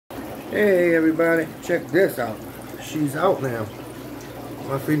Hey everybody, check this out. She's out now.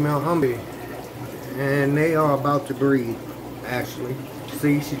 My female Umbee. And they are about to breed, actually.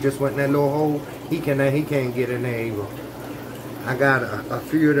 See, she just went in that little hole. He can't get in there either. I got a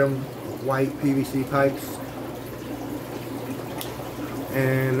few of them white PVC pipes.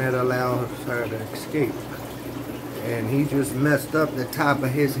 And that allows her to escape. And he just messed up the top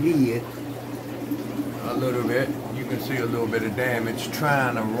of his head a little bit. You can see a little bit of damage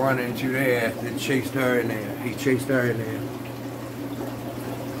trying to run into there. It chased her in there. He chased her in there.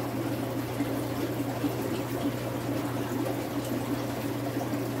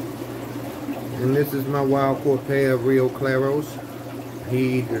 And this is my wild caught pair of Rio Claros.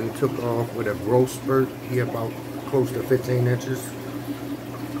 He then took off with a growth spurt. He about close to 15 inches.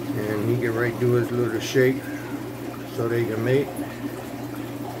 And he get right do his little shake so they can mate.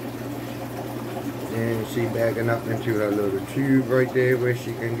 And she backing up into her little tube right there where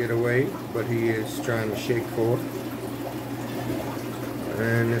she can get away, but he is trying to shake for her.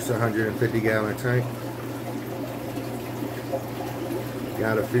 And it's a 150-gallon tank.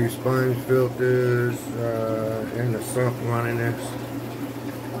 Got a few sponge filters and a sump running this,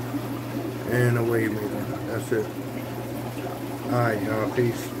 and a wave meter. That's it. Alright, y'all,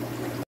 peace.